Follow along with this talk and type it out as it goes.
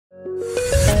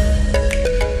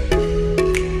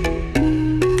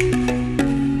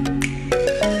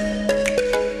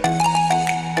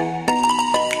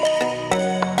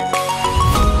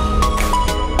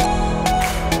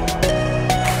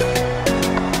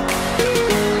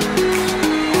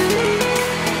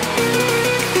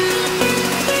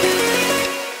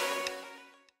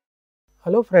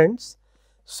Hello friends.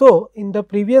 So, in the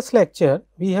previous lecture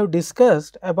we have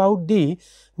discussed about the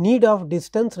need of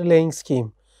distance relaying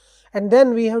scheme, and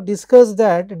then we have discussed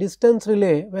that distance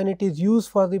relay, when it is used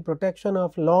for the protection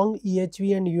of long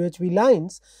EHV and UHV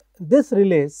lines, this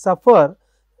relay suffer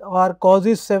or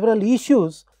causes several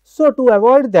issues. So, to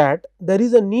avoid that, there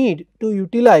is a need to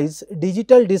utilize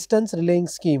digital distance relaying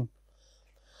scheme.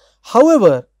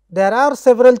 However, there are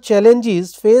several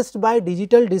challenges faced by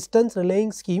digital distance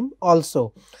relaying scheme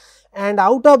also, and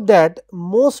out of that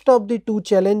most of the two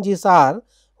challenges are,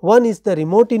 one is the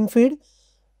remote infeed,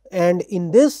 and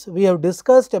in this we have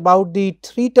discussed about the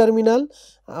 3 terminal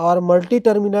or multi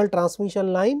terminal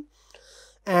transmission line,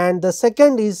 and the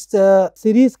second is the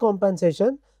series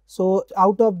compensation. So,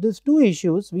 out of these two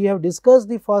issues we have discussed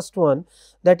the first one,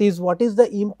 that is what is the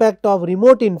impact of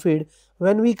remote infeed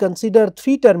when we consider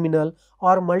 3 terminal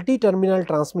or multi terminal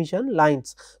transmission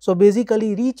lines. So,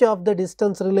 basically reach of the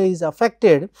distance relay is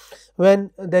affected when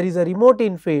there is a remote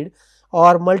infeed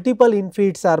or multiple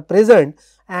infeeds are present,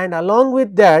 and along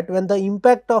with that when the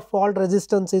impact of fault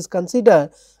resistance is considered,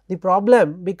 the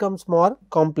problem becomes more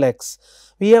complex.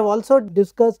 We have also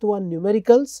discussed one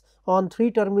numericals on 3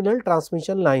 terminal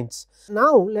transmission lines.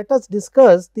 Now, let us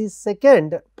discuss the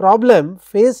second problem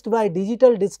faced by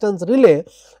digital distance relay,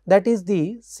 that is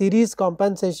the series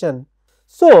compensation.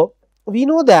 So, we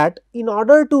know that in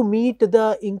order to meet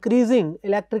the increasing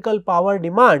electrical power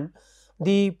demand,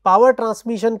 the power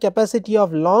transmission capacity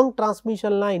of long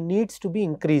transmission line needs to be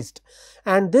increased,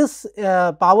 and this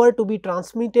power to be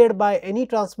transmitted by any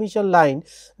transmission line,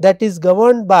 that is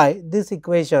governed by this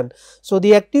equation. So,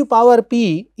 the active power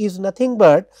P is nothing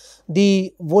but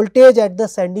the voltage at the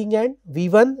sending end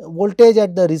V1, voltage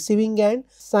at the receiving end,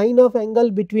 sine of angle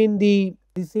between the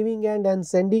receiving end and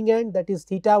sending end, that is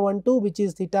theta 1 2, which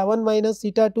is theta 1 minus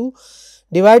theta 2,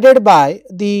 divided by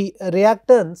the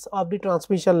reactance of the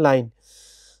transmission line.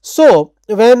 So,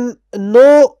 when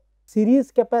no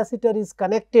series capacitor is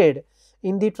connected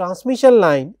in the transmission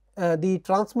line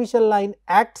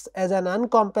acts as an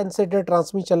uncompensated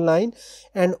transmission line,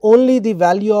 and only the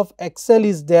value of XL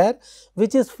is there,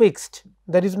 which is fixed.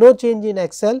 There is no change in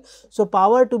XL. So,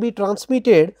 power to be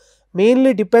transmitted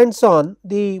mainly depends on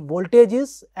the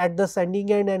voltages at the sending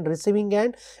end and receiving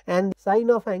end and sine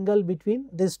of angle between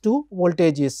these two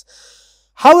voltages.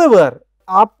 However,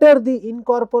 after the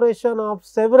incorporation of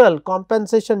several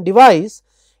compensation device,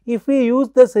 if we use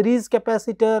the series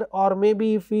capacitor or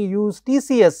maybe if we use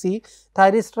TCSC,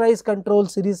 Thyristor-Controlled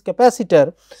Series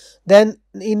Capacitor, then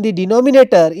in the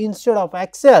denominator instead of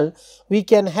XL we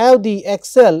can have the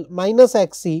XL minus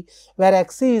XC, where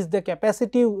XC is the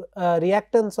capacitive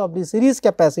reactance of the series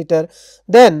capacitor.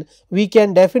 Then we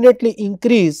can definitely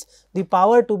increase the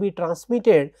power to be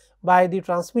transmitted by the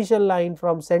transmission line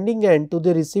from sending end to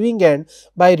the receiving end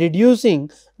by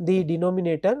reducing the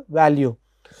denominator value.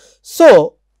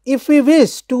 So, if we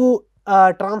wish to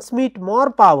transmit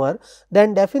more power,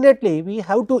 then definitely we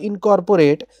have to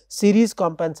incorporate series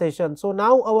compensation. So,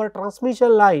 now our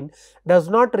transmission line does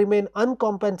not remain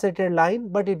uncompensated line,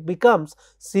 but it becomes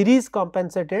series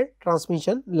compensated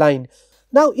transmission line.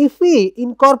 Now, if we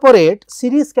incorporate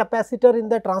series capacitor in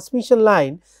the transmission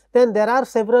line, then there are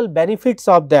several benefits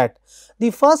of that.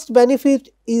 The first benefit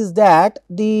is that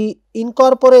the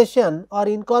incorporation or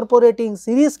incorporating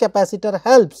series capacitor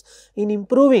helps in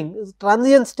improving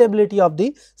transient stability of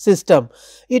the system.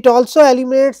 It also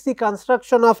eliminates the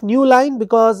construction of new line,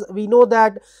 because we know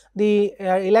that the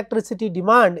electricity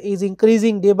demand is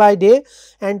increasing day by day,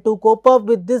 and to cope up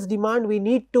with this demand we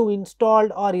need to install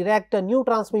or erect a new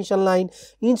transmission line.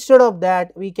 Instead of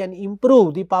that, we can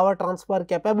improve the power transfer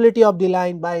capability of the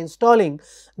line by installing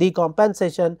the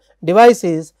compensation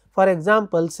devices, for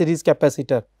example series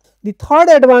capacitor. The third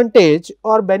advantage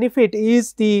or benefit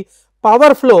is the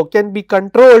power flow can be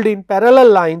controlled in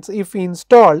parallel lines if we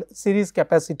install series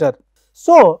capacitor.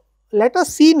 So, let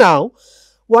us see now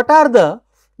what are the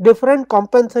different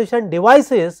compensation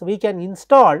devices we can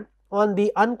install on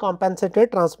the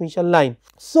uncompensated transmission line.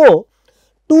 So,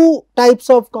 two types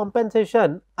of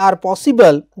compensation are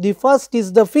possible. The first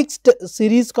is the fixed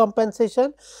series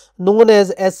compensation known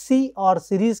as SC or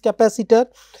series capacitor,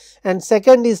 and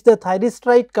second is the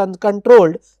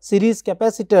Thyristor-Controlled Series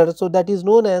Capacitor, so that is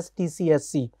known as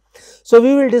TCSC. So,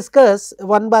 we will discuss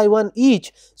one by one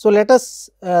each. So, let us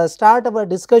start our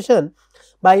discussion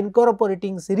by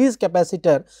incorporating series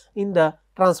capacitor in the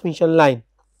transmission line.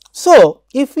 So,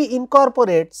 if we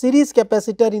incorporate series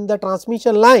capacitor in the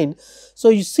transmission line, so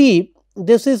you see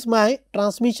this is my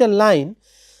transmission line.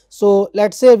 So,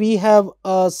 let us say we have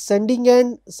a sending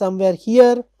end somewhere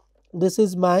here, this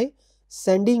is my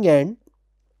sending end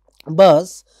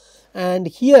bus, and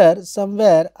here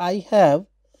somewhere I have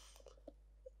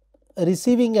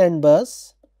receiving end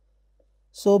bus.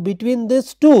 So, between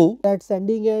these two, at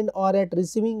sending end or at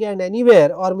receiving end,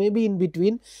 anywhere or maybe in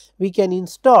between, we can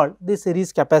install the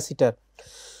series capacitor.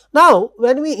 Now,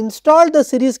 when we install the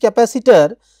series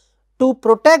capacitor, to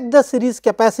protect the series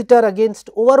capacitor against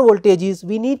over voltages,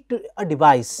 we need a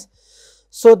device.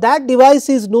 So, that device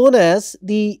is known as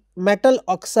the metal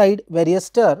oxide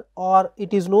varistor, or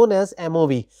it is known as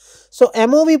MOV. So,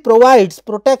 MOV provides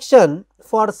protection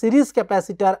for series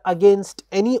capacitor against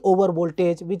any over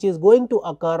voltage which is going to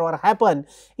occur or happen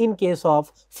in case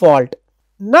of fault.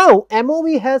 Now,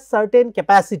 MOV has certain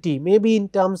capacity, maybe in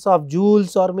terms of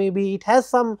joules, or maybe it has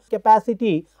some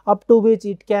capacity up to which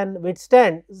it can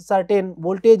withstand certain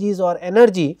voltages or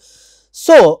energy.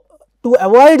 So, to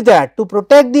avoid that, to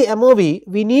protect the MOV,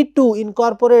 we need to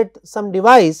incorporate some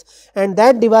device, and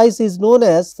that device is known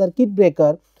as circuit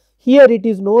breaker. Here it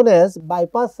is known as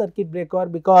bypass circuit breaker,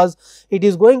 because it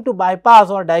is going to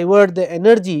bypass or divert the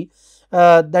energy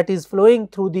that is flowing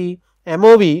through the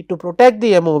MOV to protect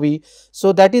the MOV.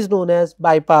 So, that is known as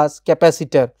bypass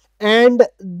capacitor, and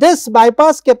this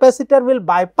bypass capacitor will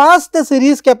bypass the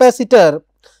series capacitor,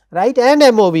 right, and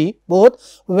MOV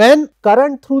both when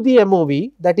current through the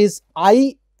MOV, that is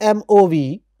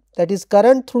IMOV, that is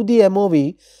current through the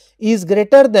MOV is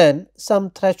greater than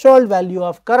some threshold value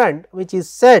of current which is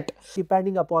set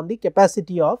depending upon the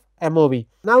capacity of MOV.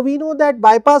 Now, we know that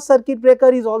bypass circuit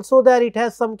breaker is also there, it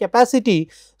has some capacity.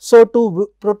 So, to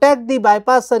protect the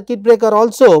bypass circuit breaker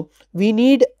also, we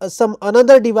need some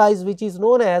another device which is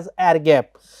known as air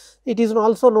gap. It is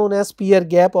also known as peer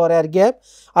gap or air gap,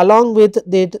 along with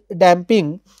the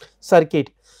damping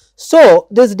circuit. So,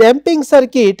 this damping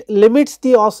circuit limits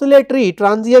the oscillatory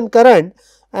transient current,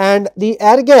 and the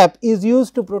air gap is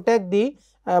used to protect the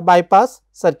bypass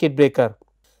circuit breaker.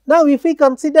 Now, if we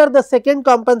consider the second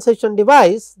compensation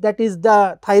device, that is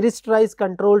the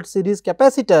Thyristor-Controlled Series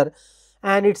Capacitor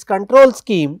and its control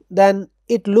scheme, then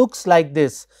it looks like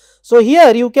this. So,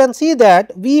 here you can see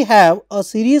that we have a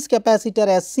series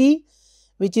capacitor SC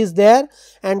which is there,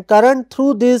 and current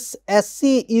through this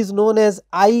SC is known as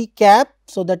I cap.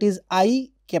 So, that is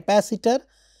I capacitor,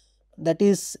 that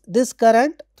is this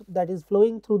current that is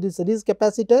flowing through the series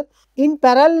capacitor. In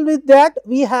parallel with that,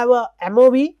 we have a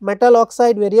MOV, metal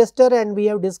oxide varistor, and we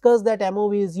have discussed that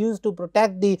MOV is used to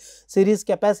protect the series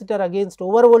capacitor against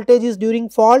over voltages during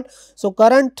fault. So,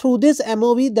 current through this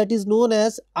MOV, that is known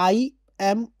as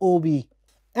IMOV.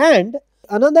 And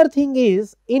another thing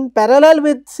is, in parallel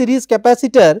with series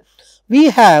capacitor, we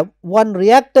have one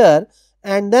reactor,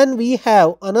 and then we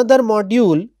have another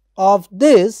module of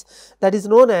this, that is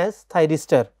known as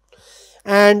thyristor,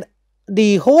 and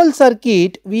the whole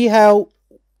circuit we have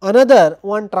another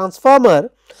one transformer,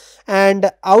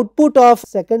 and output of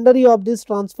secondary of this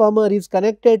transformer is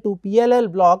connected to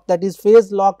PLL block, that is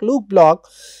phase lock loop block,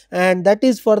 and that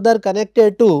is further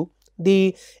connected to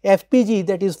the FPG,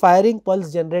 that is firing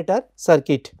pulse generator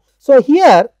circuit. So,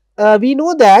 here we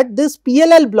know that this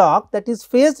PLL block, that is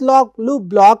phase lock loop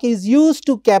block, is used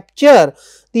to capture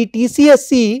the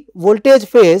TCSC voltage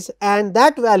phase, and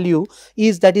that value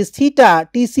is, that is theta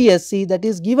TCSC, that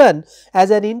is given as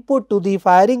an input to the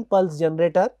firing pulse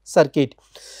generator circuit.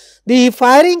 The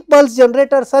firing pulse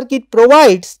generator circuit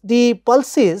provides the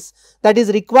pulses that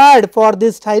is required for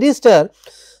this thyristor.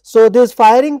 So, this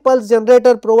firing pulse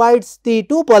generator provides the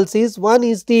two pulses, one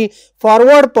is the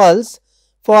forward pulse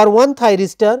for one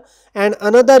thyristor, and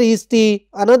another is the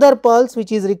another pulse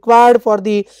which is required for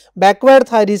the backward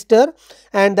thyristor,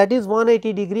 and that is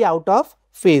 180 degree out of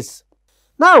phase.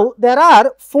 Now, there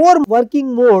are 4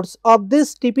 working modes of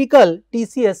this typical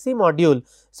TCSC module.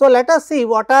 So, let us see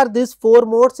what are these 4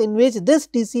 modes in which this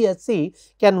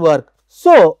TCSC can work.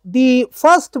 So, the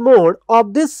first mode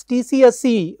of this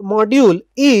TCSC module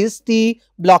is the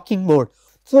blocking mode.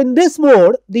 So, in this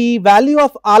mode, the value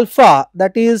of alpha,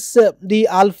 that is the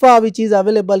alpha which is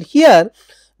available here,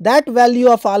 that value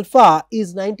of alpha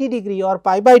is 90 degree or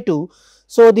pi by 2.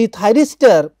 So, the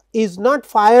thyristor is not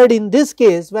fired in this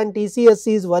case when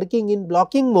TCSC is working in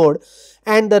blocking mode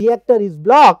and the reactor is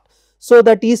blocked. So,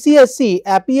 the TCSC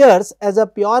appears as a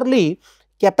purely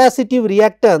capacitive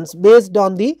reactance based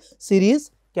on the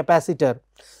series capacitor.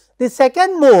 The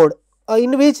second mode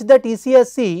in which the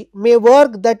TCSC may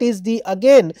work, that is the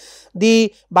again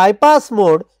the bypass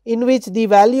mode, in which the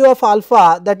value of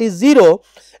alpha, that is 0,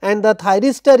 and the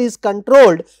thyristor is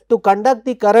controlled to conduct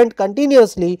the current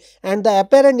continuously, and the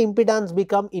apparent impedance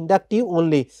become inductive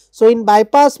only. So, in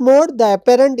bypass mode the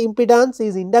apparent impedance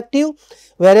is inductive,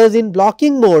 whereas in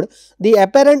blocking mode the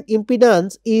apparent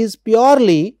impedance is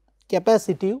purely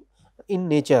capacitive in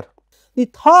nature. The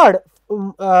third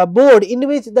mode in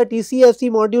which the TCSC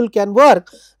module can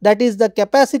work, that is the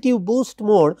capacitive boost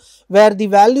mode, where the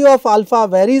value of alpha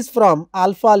varies from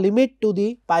alpha limit to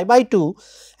the pi by 2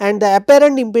 and the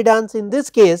apparent impedance in this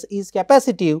case is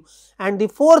capacitive, and the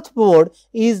fourth mode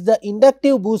is the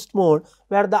inductive boost mode,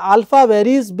 where the alpha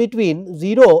varies between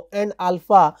 0 and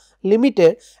alpha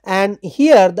limited, and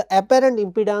here the apparent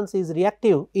impedance is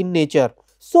reactive in nature.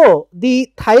 So,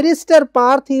 the thyristor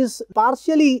path is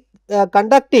partially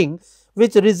conducting,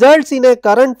 which results in a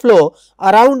current flow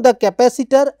around the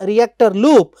capacitor reactor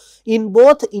loop in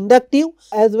both inductive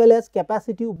as well as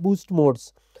capacitive boost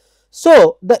modes.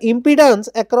 So, the impedance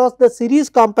across the series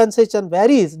compensation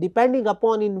varies depending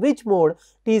upon in which mode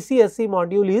TCSC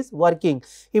module is working.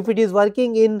 If it is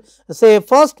working in say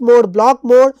first mode, block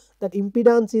mode, that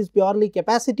impedance is purely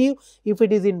capacitive. If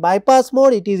it is in bypass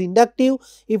mode, it is inductive.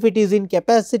 If it is in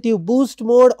capacitive boost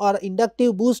mode or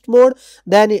inductive boost mode,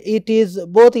 then it is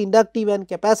both inductive and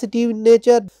capacitive in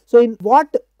nature. So, in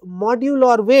what module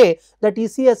or way the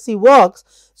TCSC works,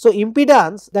 so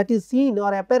impedance that is seen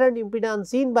or apparent impedance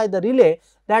seen by the relay,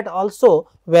 that also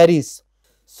varies.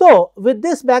 So, with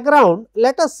this background,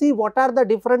 let us see what are the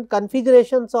different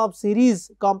configurations of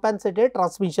series compensated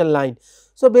transmission line.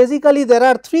 So, basically there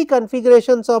are three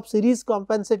configurations of series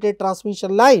compensated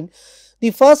transmission line.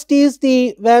 The first is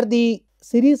where the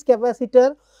series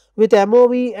capacitor with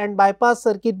MOV and bypass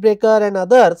circuit breaker and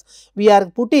others we are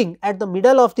putting at the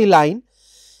middle of the line.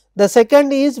 The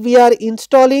second is we are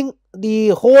installing the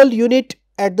whole unit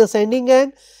at the sending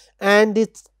end, and the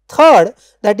third,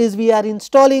 that is we are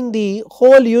installing the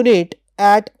whole unit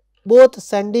at both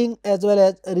sending as well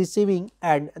as receiving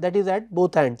end, that is at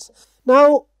both ends.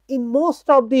 Now, in most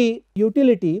of the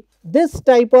utility, this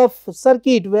type of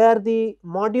circuit where the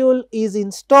module is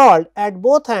installed at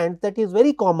both ends, that is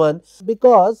very common,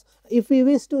 because if we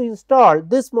wish to install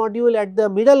this module at the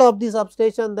middle of the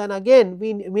substation, then again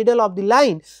middle of the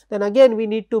line, then again we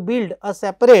need to build a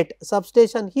separate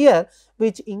substation here,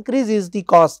 which increases the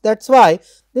cost. That is why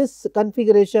this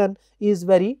configuration is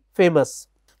very famous.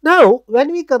 Now,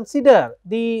 when we consider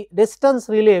the distance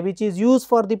relay which is used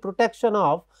for the protection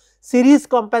of series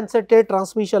compensated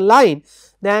transmission line,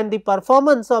 then the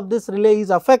performance of this relay is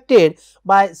affected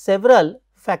by several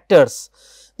factors.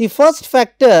 The first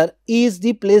factor is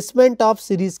the placement of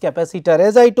series capacitor.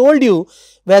 As I told you,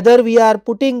 whether we are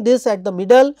putting this at the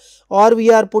middle or we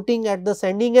are putting at the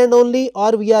sending end only,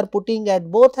 or we are putting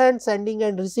at both ends, sending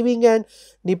and receiving end,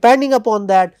 depending upon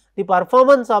that, the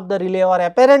performance of the relay or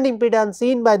apparent impedance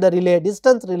seen by the relay,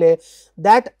 distance relay,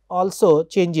 that also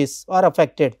changes or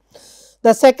affected.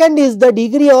 The second is the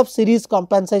degree of series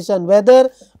compensation,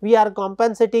 whether we are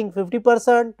compensating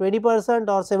 50%, 20%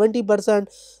 or 70%.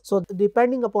 So,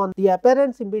 depending upon the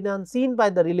apparent impedance seen by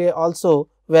the relay also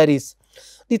varies.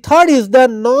 The third is the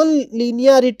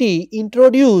non-linearity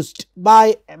introduced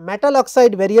by metal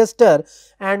oxide varistor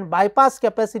and bypass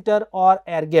capacitor or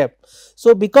air gap.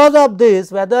 So, because of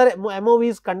this, whether MOV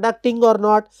is conducting or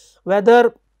not,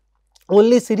 whether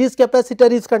only series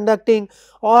capacitor is conducting,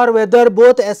 or whether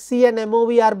both SC and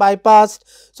MOV are bypassed.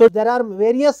 So, there are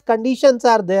various conditions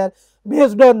are there,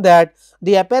 based on that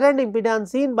the apparent impedance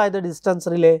seen by the distance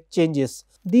relay changes.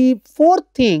 The fourth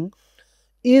thing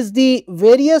is the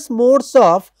various modes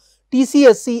of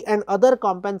TCSC and other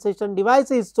compensation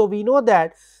devices. So, we know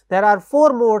that there are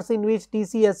 4 modes in which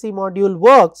TCSC module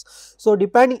works. So,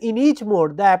 depending in each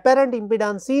mode, the apparent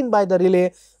impedance seen by the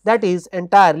relay, that is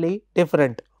entirely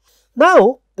different.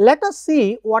 Now, let us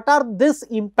see what are these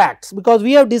impacts, because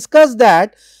we have discussed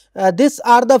that these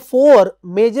are the 4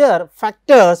 major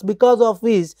factors because of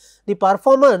which the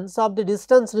performance of the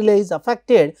distance relay is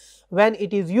affected when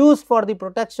it is used for the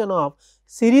protection of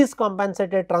series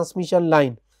compensated transmission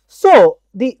line. So,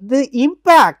 the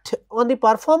impact on the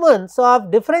performance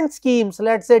of different schemes,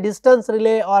 let us say distance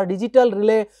relay or digital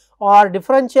relay or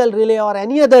differential relay or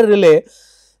any other relay,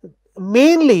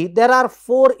 mainly there are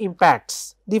 4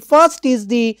 impacts. The first is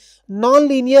the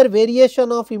non-linear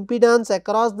variation of impedance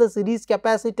across the series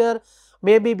capacitor,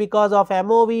 maybe because of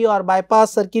MOV or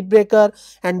bypass circuit breaker,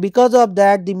 and because of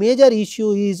that the major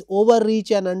issue is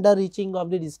overreach and underreaching of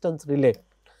the distance relay.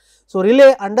 So,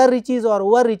 relay underreaches or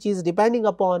overreaches depending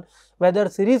upon whether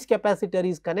series capacitor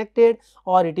is connected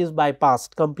or it is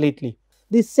bypassed completely.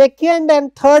 The second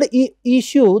and third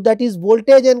issue, that is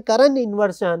voltage and current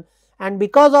inversion, and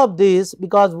because of this,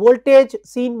 because voltage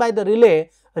seen by the relay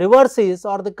reverses,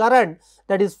 or the current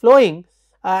that is flowing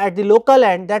at the local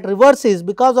end that reverses,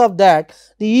 because of that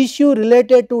the issue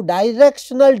related to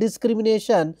directional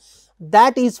discrimination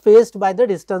that is faced by the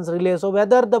distance relay. So,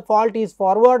 whether the fault is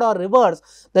forward or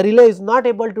reverse, the relay is not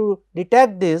able to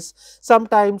detect this.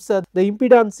 Sometimes the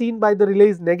impedance seen by the relay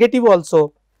is negative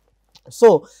also.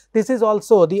 So, this is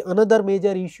also the another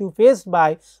major issue faced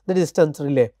by the distance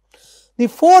relay. The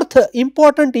fourth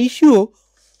important issue,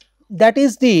 that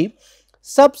is the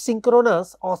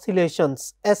sub-synchronous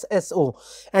oscillations, SSO,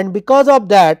 and because of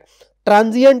that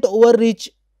transient overreach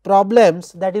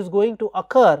problems that is going to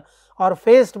occur or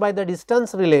faced by the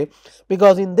distance relay,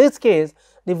 because in this case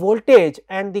the voltage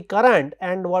and the current,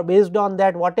 and based on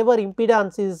that whatever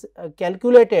impedance is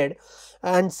calculated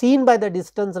and seen by the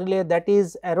distance relay, that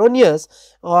is erroneous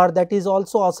or that is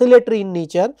also oscillatory in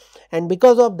nature, and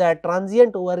because of that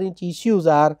transient overreach issues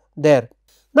are there.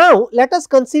 Now, let us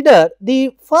consider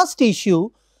the first issue,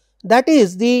 that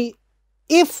is the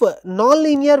if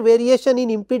nonlinear variation in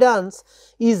impedance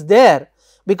is there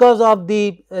because of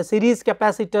the series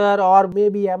capacitor or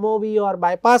maybe MOV or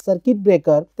bypass circuit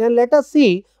breaker, then let us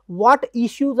see what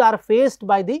issues are faced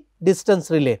by the distance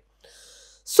relay.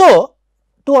 So,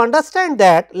 to understand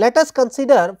that, let us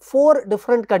consider 4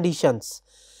 different conditions.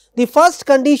 The first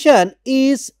condition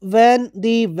is when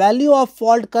the value of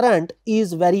fault current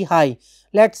is very high.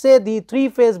 Let us say the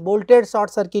 3-phase bolted short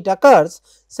circuit occurs,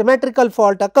 symmetrical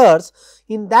fault occurs.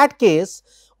 In that case,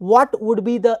 what would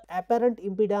be the apparent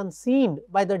impedance seen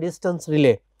by the distance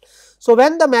relay? So,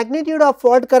 when the magnitude of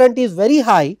fault current is very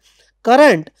high,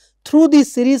 current through the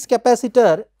series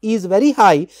capacitor is very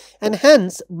high, and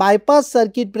hence bypass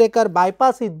circuit breaker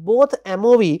bypasses both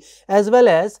MOV as well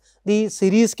as the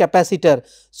series capacitor.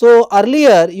 So,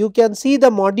 earlier you can see the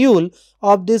module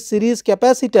of this series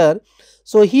capacitor.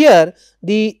 So, here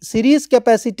the series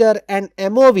capacitor and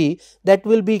MOV, that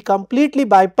will be completely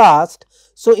bypassed.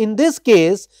 So, in this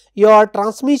case your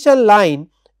transmission line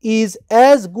is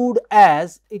as good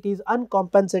as it is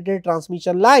uncompensated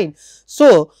transmission line.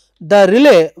 So, the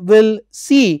relay will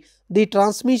see the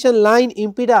transmission line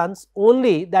impedance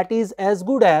only, that is as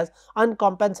good as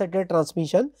uncompensated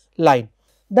transmission line.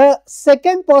 The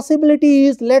second possibility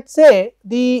is, let us say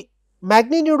the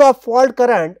magnitude of fault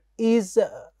current is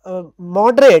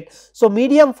moderate. So,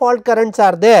 medium fault currents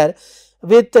are there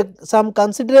with some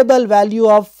considerable value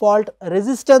of fault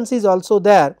resistance is also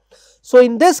there. So,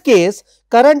 in this case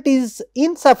current is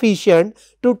insufficient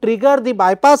to trigger the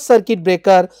bypass circuit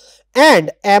breaker,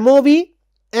 and MOV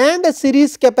and a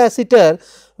series capacitor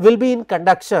will be in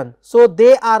conduction. So,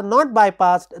 they are not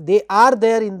bypassed, they are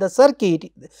there in the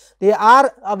circuit, they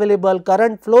are available,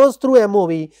 current flows through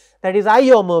MOV, that is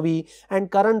IMOV, and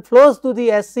current flows to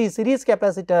the SC series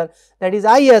capacitor, that is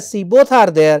ISC, both are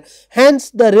there.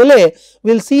 Hence, the relay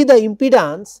will see the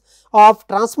impedance of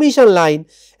transmission line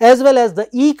as well as the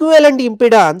equivalent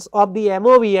impedance of the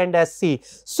MOV and SC.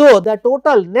 So, the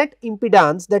total net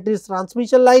impedance, that is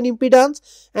transmission line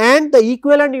impedance and the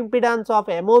equivalent impedance of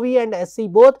MOV and SC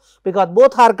both, because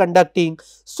both are conducting.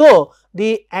 So,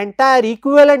 the entire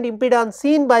equivalent impedance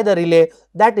seen by the relay,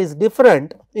 that is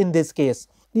different in this case.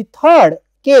 The third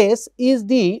case is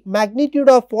the magnitude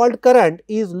of fault current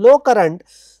is low current.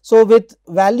 So, with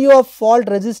value of fault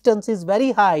resistance is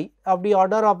very high, of the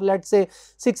order of let us say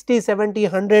 60, 70,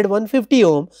 100, 150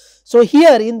 ohm. So,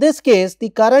 here in this case the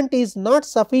current is not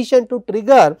sufficient to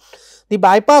trigger the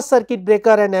bypass circuit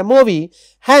breaker and MOV.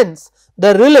 Hence,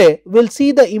 the relay will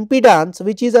see the impedance,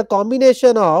 which is a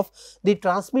combination of the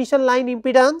transmission line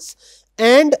impedance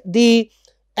and the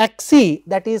XC,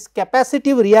 that is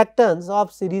capacitive reactance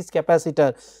of series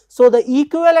capacitor. So, the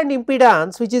equivalent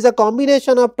impedance, which is a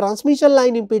combination of transmission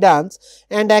line impedance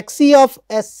and XC of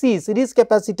SC series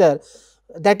capacitor,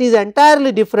 that is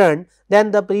entirely different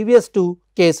than the previous two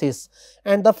cases.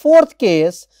 And the fourth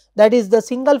case, that is the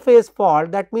single phase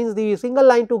fault, that means the single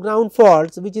line to ground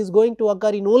faults, which is going to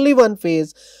occur in only one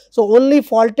phase. So, only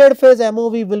faulted phase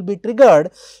MOV will be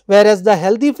triggered, whereas the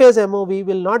healthy phase MOV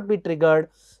will not be triggered.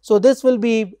 So, this will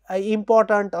be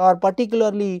important or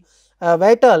particularly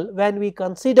vital when we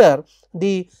consider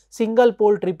the single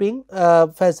pole tripping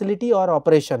facility or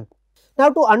operation. Now,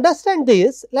 to understand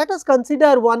this, let us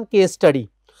consider one case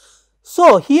study.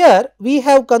 So, here we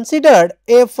have considered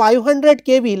a 500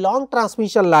 kV long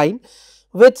transmission line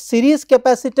with series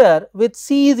capacitor with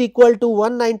C is equal to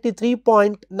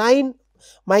 193.9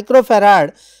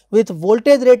 microfarad with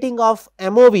voltage rating of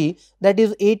MOV, that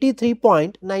is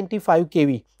 83.95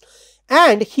 kV.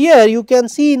 And here you can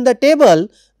see in the table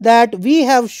that we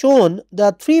have shown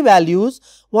the 3 values.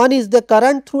 One is the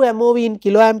current through MOV in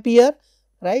kiloampere,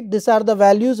 right. These are the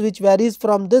values which varies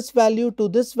from this value to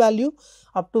this value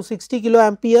up to 60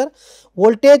 kiloampere.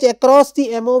 Voltage across the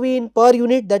MOV in per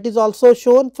unit, that is also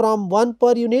shown from 1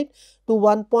 per unit to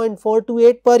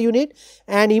 1.428 per unit,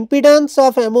 and impedance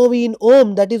of MOV in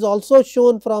ohm, that is also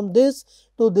shown from this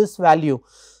to this value.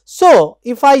 So,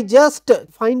 if I just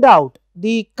find out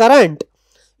the current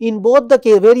in both the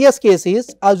various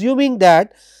cases, assuming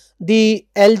that the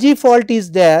LG fault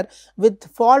is there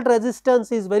with fault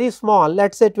resistance is very small,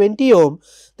 let us say 20 ohm,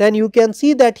 then you can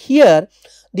see that here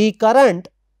the current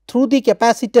through the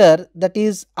capacitor, that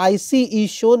is IC, is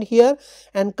shown here,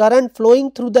 and current flowing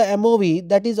through the MOV,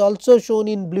 that is also shown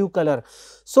in blue color.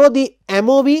 So, the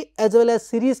MOV as well as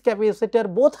series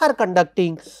capacitor both are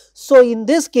conducting. So, in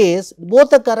this case both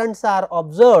the currents are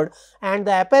observed and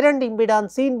the apparent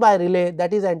impedance seen by relay,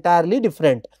 that is entirely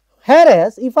different.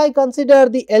 Whereas, if I consider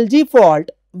the LG fault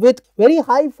with very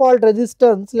high fault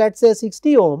resistance, let us say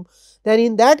 60 ohm, then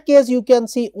in that case you can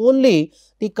see only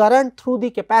the current through the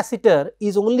capacitor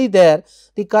is only there,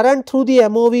 the current through the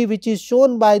MOV which is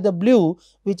shown by the blue,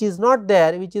 which is not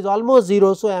there, which is almost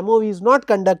 0. So, MOV is not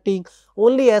conducting,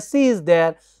 only SC is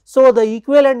there. So, the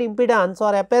equivalent impedance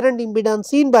or apparent impedance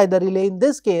seen by the relay in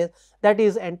this case, that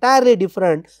is entirely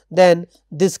different than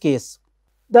this case.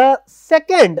 The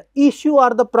second issue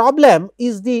or the problem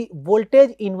is the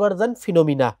voltage inversion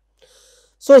phenomena.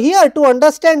 So, here to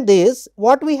understand this,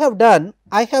 what we have done,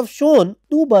 I have shown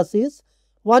two buses,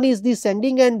 one is the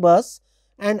sending end bus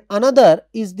and another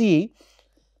is the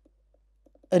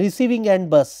receiving end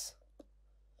bus.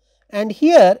 And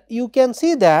here you can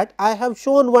see that I have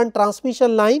shown one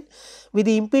transmission line with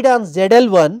the impedance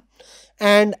ZL1,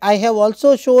 and I have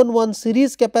also shown one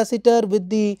series capacitor with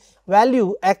the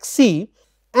value XC,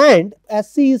 and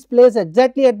SC is placed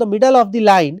exactly at the middle of the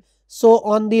line. So,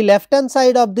 on the left hand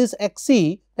side of this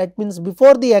XC, that means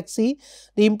before the XC,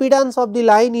 the impedance of the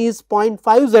line is 0.5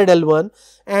 ZL1,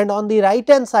 and on the right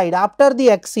hand side after the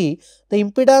XC, the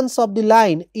impedance of the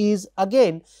line is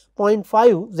again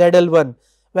 0.5 ZL1,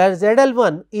 where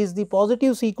ZL1 is the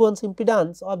positive sequence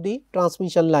impedance of the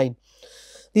transmission line.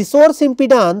 The source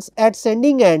impedance at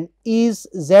sending end is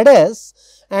ZS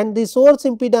and the source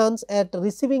impedance at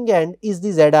receiving end is the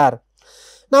ZR.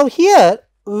 Now, here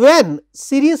when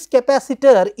series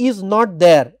capacitor is not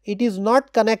there, it is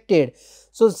not connected.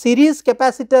 So, series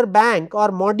capacitor bank or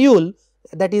module,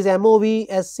 that is MOV,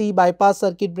 SC, bypass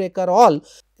circuit breaker, all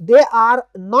they are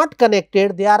not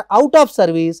connected, they are out of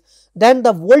service, then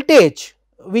the voltage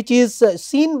which is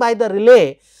seen by the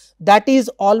relay, that is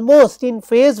almost in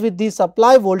phase with the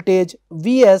supply voltage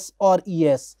Vs or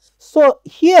Es. So,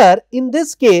 here in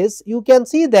this case you can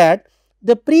see that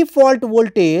the pre-fault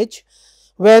voltage,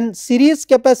 when series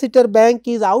capacitor bank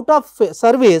is out of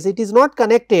service, it is not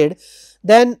connected,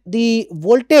 then the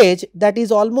voltage that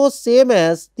is almost same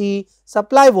as the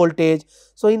supply voltage.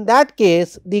 So, in that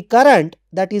case the current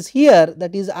that is here,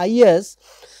 that is Is,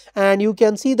 and you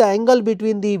can see the angle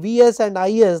between the Vs and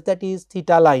Is, that is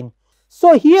theta line.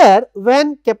 So, here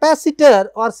when capacitor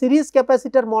or series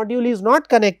capacitor module is not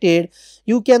connected,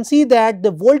 you can see that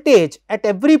the voltage at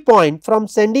every point from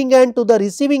sending end to the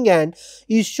receiving end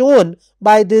is shown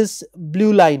by this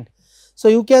blue line. So,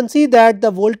 you can see that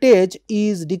the voltage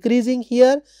is decreasing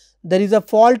here, there is a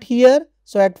fault here.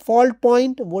 So, at fault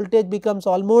point voltage becomes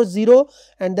almost 0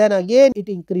 and then again it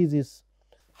increases.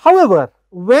 However,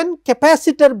 when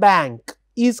capacitor bank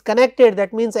is connected,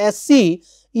 that means SC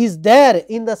is there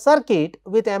in the circuit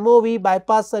with MOV,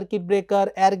 bypass circuit breaker,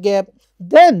 air gap,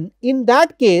 then in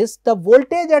that case the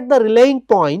voltage at the relaying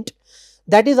point,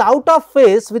 that is out of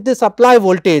phase with the supply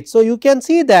voltage. So, you can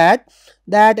see that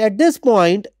at this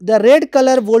point the red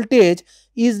color voltage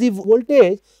is the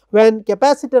voltage when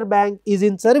capacitor bank is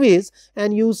in service,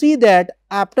 and you see that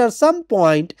after some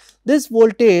point this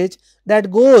voltage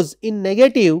that goes in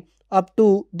negative up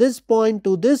to this point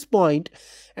to this point,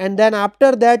 and then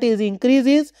after that is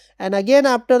increases, and again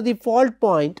after the fault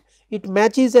point it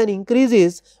matches and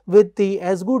increases with the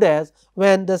as good as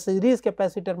when the series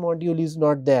capacitor module is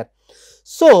not there.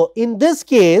 So, in this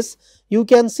case you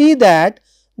can see that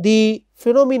the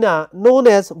phenomena known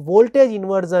as voltage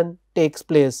inversion takes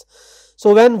place.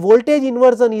 So, when voltage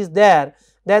inversion is there,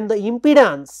 then the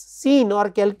impedance seen or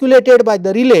calculated by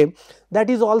the relay, that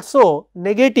is also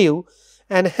negative,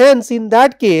 and hence in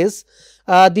that case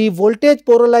the voltage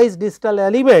polarized distal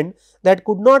element that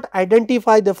could not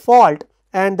identify the fault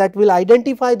and that will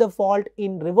identify the fault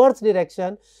in reverse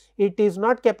direction, it is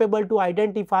not capable to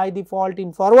identify the fault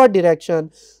in forward direction.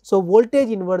 So, voltage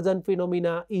inversion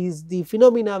phenomena is the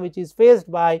phenomena which is faced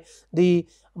by the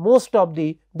most of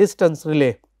the distance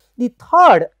relay. The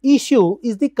third issue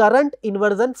is the current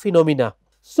inversion phenomena.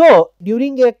 So,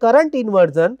 during a current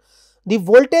inversion, the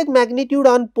voltage magnitude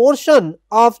on portion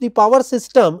of the power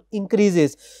system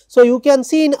increases. So, you can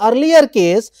see in earlier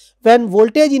case when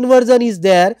voltage inversion is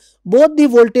there, both the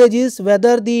voltages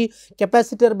whether the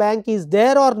capacitor bank is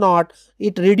there or not,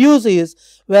 it reduces,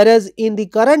 whereas in the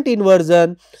current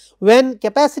inversion when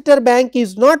capacitor bank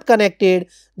is not connected,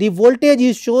 the voltage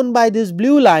is shown by this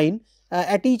blue line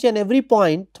at each and every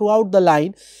point throughout the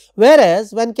line,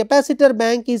 whereas when capacitor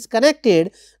bank is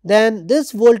connected, then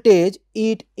this voltage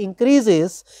it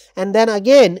increases and then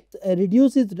again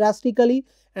reduces drastically,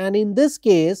 and in this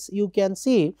case you can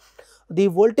see the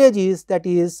voltage is, that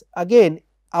is again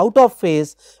out of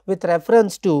phase with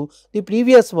reference to the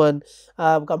previous one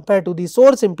compared to the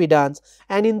source impedance,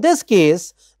 and in this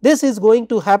case this is going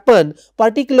to happen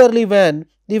particularly when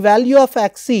the value of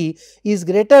Xc is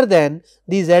greater than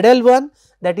the ZL1,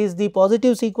 that is the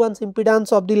positive sequence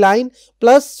impedance of the line,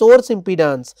 plus source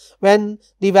impedance. When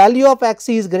the value of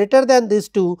Xc is greater than these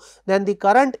two, then the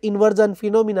current inversion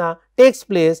phenomena takes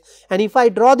place, and if I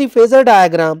draw the phasor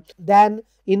diagram, then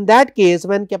in that case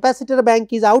when capacitor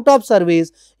bank is out of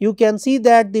service, you can see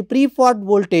that the pre-fault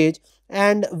voltage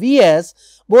and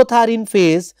Vs both are in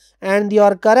phase and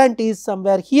your current is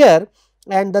somewhere here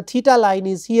and the theta line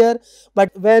is here, but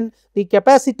when the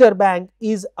capacitor bank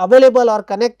is available or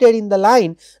connected in the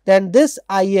line, then this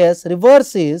Is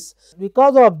reverses.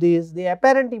 Because of this, the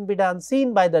apparent impedance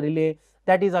seen by the relay,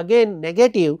 that is again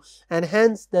negative, and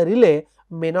hence the relay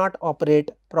may not operate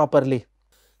properly.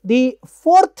 The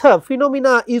fourth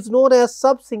phenomena is known as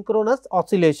sub-synchronous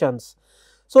oscillations.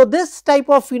 So, this type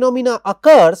of phenomena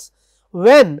occurs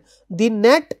when the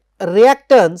net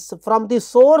reactance from the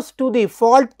source to the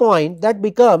fault point, that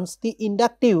becomes the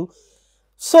inductive.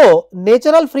 So,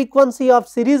 natural frequency of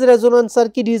series resonance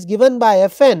circuit is given by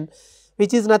Fn,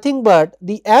 which is nothing but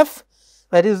the F,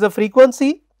 that is the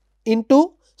frequency,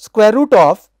 into square root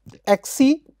of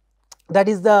Xc, that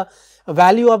is the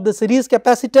value of the series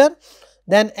capacitor,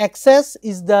 then Xs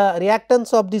is the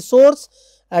reactance of the source,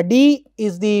 D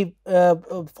is the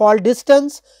fault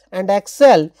distance, and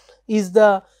Xl is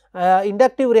the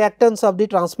inductive reactance of the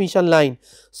transmission line.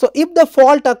 So, if the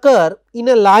fault occur in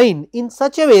a line in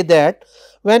such a way that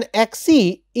when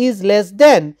Xc is less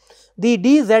than the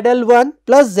DZL1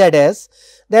 plus Zs,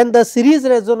 then the series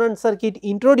resonance circuit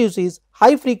introduces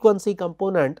high frequency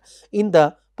component in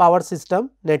the power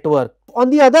system network. On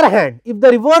the other hand, if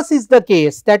the reverse is the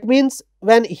case, that means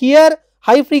when here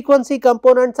high frequency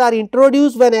components are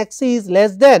introduced when Xc is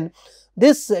less than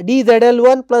this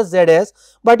DZL1 plus Zs,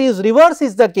 but is reverse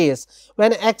is the case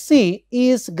when Xc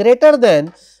is greater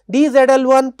than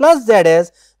DZL1 plus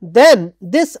Zs, then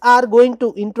this are going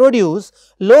to introduce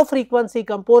low frequency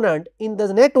component in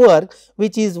the network,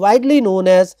 which is widely known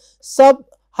as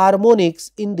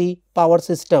sub-harmonics in the power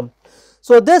system.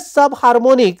 So, this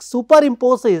sub-harmonic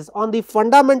superimposes on the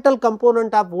fundamental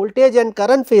component of voltage and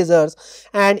current phasors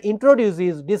and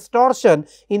introduces distortion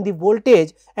in the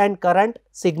voltage and current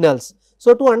signals.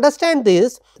 So, to understand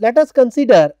this, let us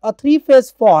consider a 3-phase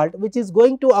fault which is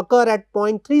going to occur at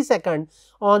 0.3 second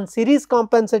on series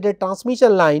compensated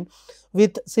transmission line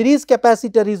with series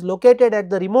capacitor is located at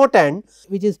the remote end,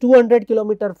 which is 200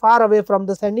 km far away from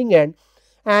the sending end.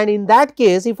 And in that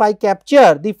case, if I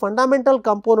capture the fundamental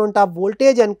component of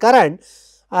voltage and current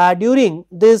during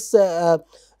this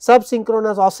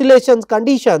sub-synchronous oscillations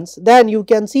conditions, then you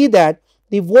can see that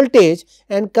the voltage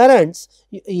and currents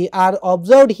are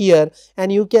observed here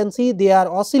and you can see they are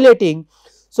oscillating.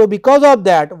 So, because of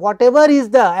that, whatever is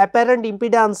the apparent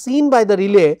impedance seen by the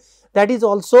relay, that is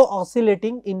also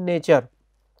oscillating in nature.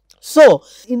 So,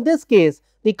 in this case,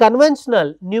 the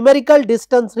conventional numerical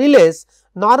distance relays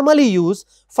normally use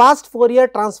fast Fourier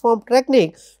transform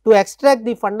technique to extract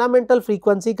the fundamental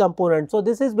frequency component. So,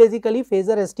 this is basically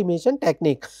phasor estimation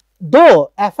technique.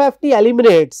 Though FFT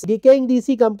eliminates decaying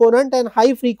DC component and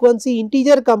high frequency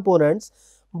integer components,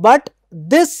 but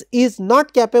this is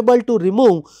not capable to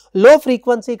remove low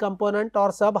frequency component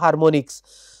or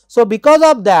sub-harmonics. So, because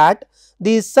of that,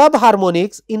 these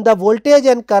sub-harmonics in the voltage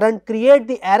and current create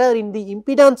the error in the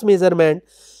impedance measurement.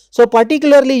 So,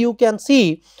 particularly you can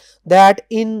see that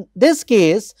in this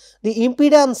case the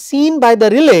impedance seen by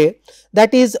the relay,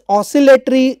 that is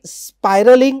oscillatory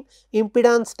spiraling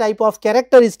impedance type of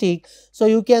characteristic. So,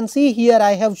 you can see here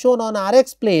I have shown on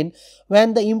Rx plane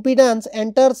when the impedance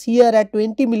enters here at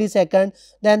 20 millisecond,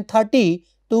 then 30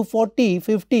 to 40,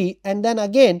 50 and then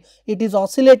again it is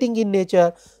oscillating in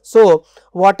nature. So,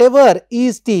 whatever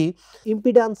is the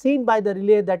impedance seen by the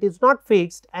relay, that is not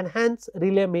fixed and hence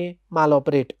relay may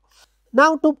maloperate.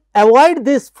 Now, to avoid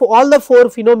this all the 4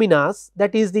 phenomena,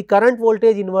 that is the current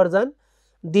voltage inversion,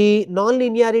 the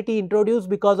non-linearity introduced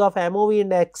because of MOV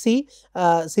and XC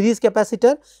series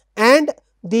capacitor, and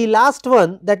the last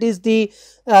one, that is the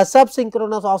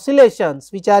sub-synchronous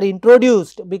oscillations which are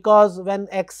introduced because when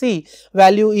XC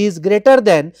value is greater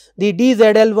than the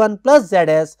DZL1 plus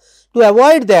ZS. To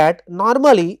avoid that,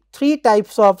 normally three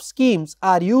types of schemes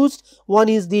are used. One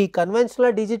is the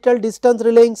conventional digital distance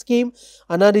relaying scheme,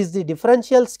 another is the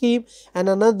differential scheme, and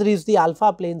another is the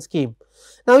alpha plane scheme.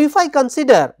 Now, if I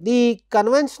consider the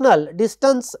conventional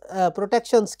distance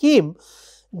protection scheme,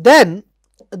 then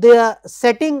the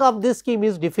setting of this scheme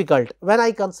is difficult when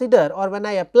I consider or when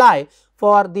I apply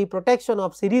for the protection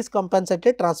of series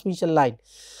compensated transmission line,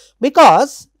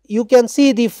 because you can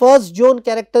see the first zone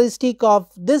characteristic of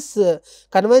this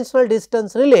conventional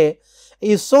distance relay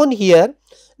is shown here.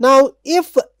 Now,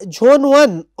 if zone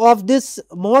 1 of this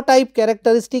Moore type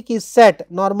characteristic is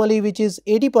set normally, which is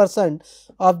 80%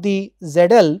 of the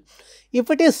ZL, if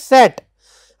it is set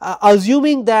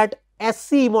assuming that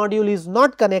SC module is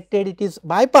not connected, it is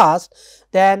bypassed,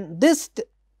 then this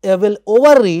will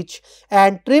overreach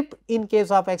and trip in case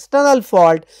of external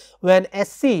fault when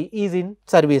SC is in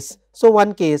service. So,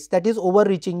 one case, that is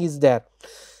overreaching is there.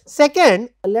 Second,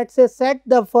 let us say set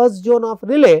the first zone of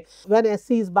relay when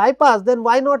SC is bypassed, then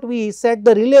why not we set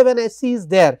the relay when SC is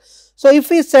there. So, if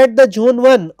we set the zone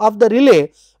 1 of the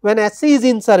relay when SC is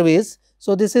in service,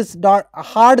 so this is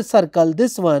hard circle,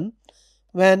 this one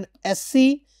when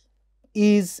SC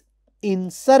is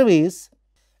in service,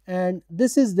 and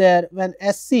this is there when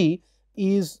SC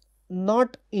is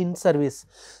not in service.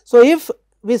 So, if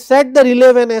we set the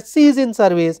relay when SC is in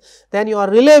service, then your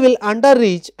relay will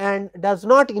underreach and does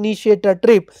not initiate a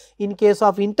trip in case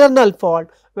of internal fault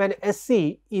when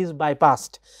SC is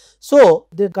bypassed. So,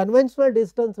 the conventional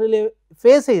distance relay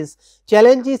faces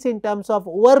challenges in terms of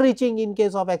overreaching in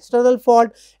case of external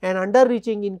fault and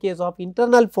underreaching in case of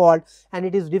internal fault, and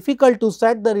it is difficult to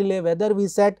set the relay whether we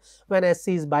set when SC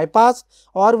is bypassed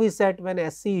or we set when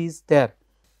SC is there.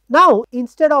 Now,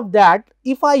 instead of that,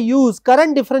 if I use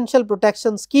current differential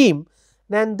protection scheme,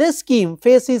 then this scheme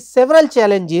faces several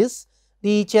challenges.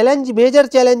 The major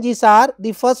challenges are,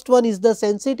 the first one is the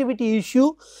sensitivity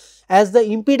issue, as the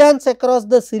impedance across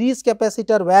the series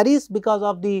capacitor varies because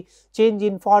of the change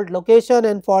in fault location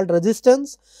and fault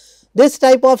resistance. This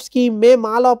type of scheme may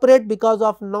maloperate because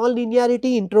of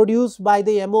non-linearity introduced by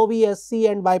the MOV, SC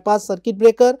and bypass circuit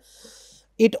breaker.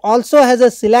 It also has a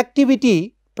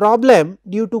selectivity problem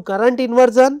due to current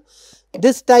inversion.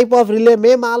 This type of relay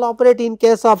may maloperate in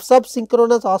case of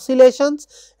sub-synchronous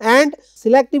oscillations, and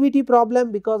selectivity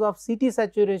problem because of CT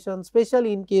saturation,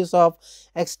 especially in case of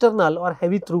external or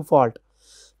heavy through fault.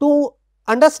 To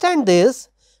understand this,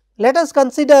 let us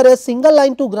consider a single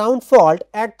line to ground fault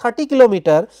at 30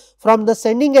 km from the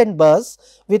sending end bus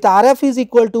with RF is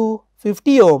equal to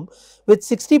 50 ohm with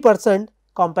 60%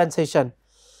 compensation.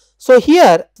 So,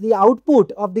 here the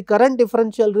output of the current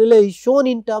differential relay is shown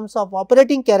in terms of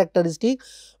operating characteristic,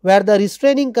 where the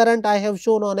restraining current I have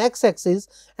shown on x axis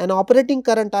and operating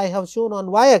current I have shown on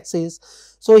y axis.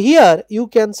 So, here you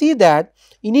can see that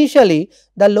initially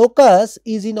the locus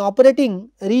is in operating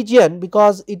region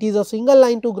because it is a single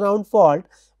line to ground fault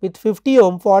with 50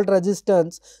 ohm fault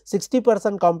resistance,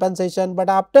 60% compensation, but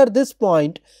after this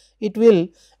point it will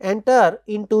enter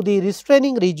into the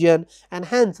restraining region, and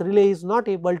hence relay is not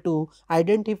able to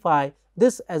identify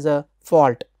this as a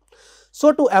fault.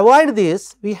 So, to avoid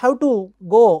this, we have to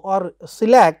go or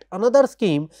select another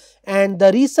scheme, and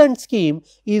the recent scheme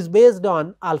is based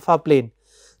on alpha plane.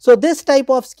 So, this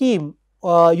type of scheme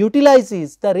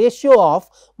utilizes the ratio of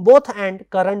both end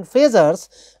current phasors,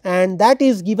 and that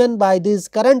is given by this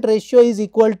current ratio is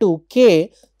equal to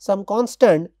K some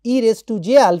constant e raised to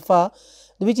j alpha,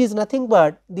 which is nothing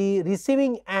but the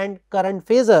receiving end current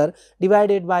phasor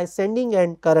divided by sending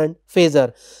end current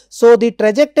phasor. So, the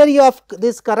trajectory of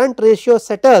this current ratio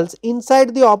settles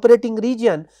inside the operating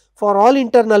region for all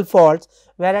internal faults,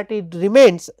 whereas it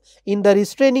remains in the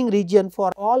restraining region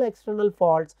for all external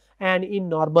faults and in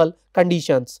normal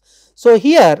conditions. So,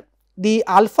 here the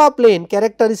alpha plane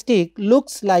characteristic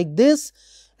looks like this,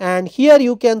 and here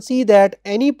you can see that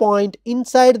any point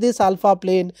inside this alpha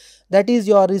plane, that is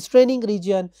your restraining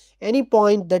region, any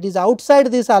point that is outside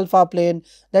this alpha plane,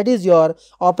 that is your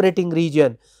operating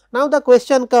region. Now, the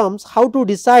question comes how to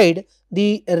decide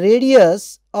the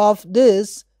radius of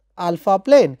this alpha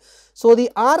plane. So, the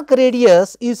arc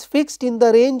radius is fixed in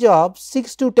the range of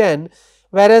 6 to 10,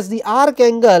 whereas the arc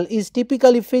angle is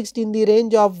typically fixed in the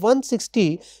range of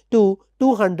 160 to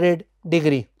 200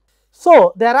 degree.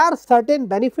 So, there are certain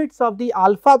benefits of the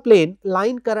alpha plane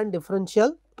line current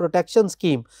differential protection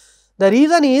scheme. The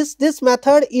reason is this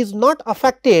method is not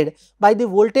affected by the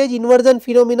voltage inversion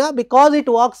phenomena because it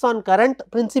works on current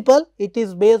principle. It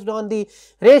is based on the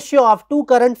ratio of two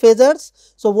current phasors.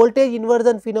 So, voltage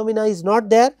inversion phenomena is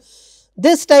not there.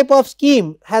 This type of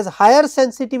scheme has higher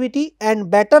sensitivity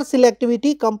and better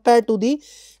selectivity compared to the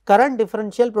current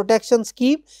differential protection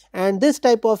scheme, and this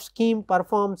type of scheme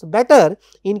performs better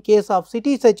in case of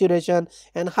city saturation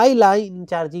and high line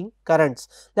charging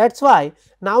currents. That is why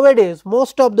nowadays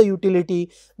most of the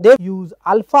utility they use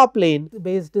alpha plane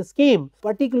based scheme,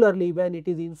 particularly when it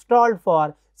is installed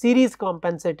for series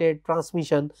compensated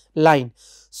transmission line.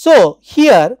 So,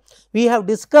 here we have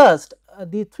discussed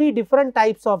the three different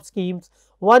types of schemes.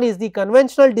 One is the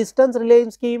conventional distance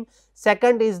relaying scheme,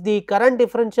 second is the current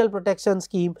differential protection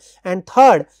scheme, and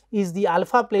third is the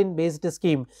alpha plane based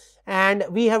scheme. And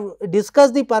we have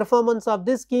discussed the performance of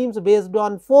these schemes based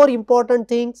on four important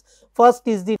things. First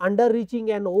is the underreaching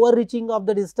and overreaching of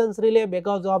the distance relay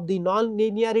because of the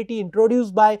non-linearity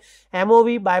introduced by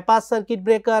MOV, bypass circuit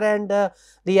breaker, and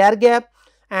the air gap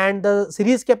and the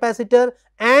series capacitor,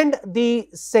 and the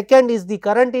second is the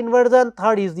current inversion,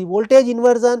 third is the voltage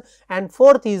inversion, and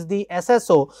fourth is the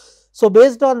SSO. So,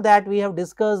 based on that we have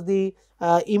discussed the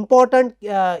important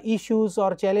issues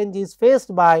or challenges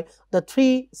faced by the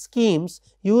three schemes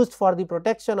used for the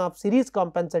protection of series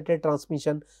compensated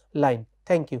transmission line.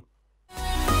 Thank you.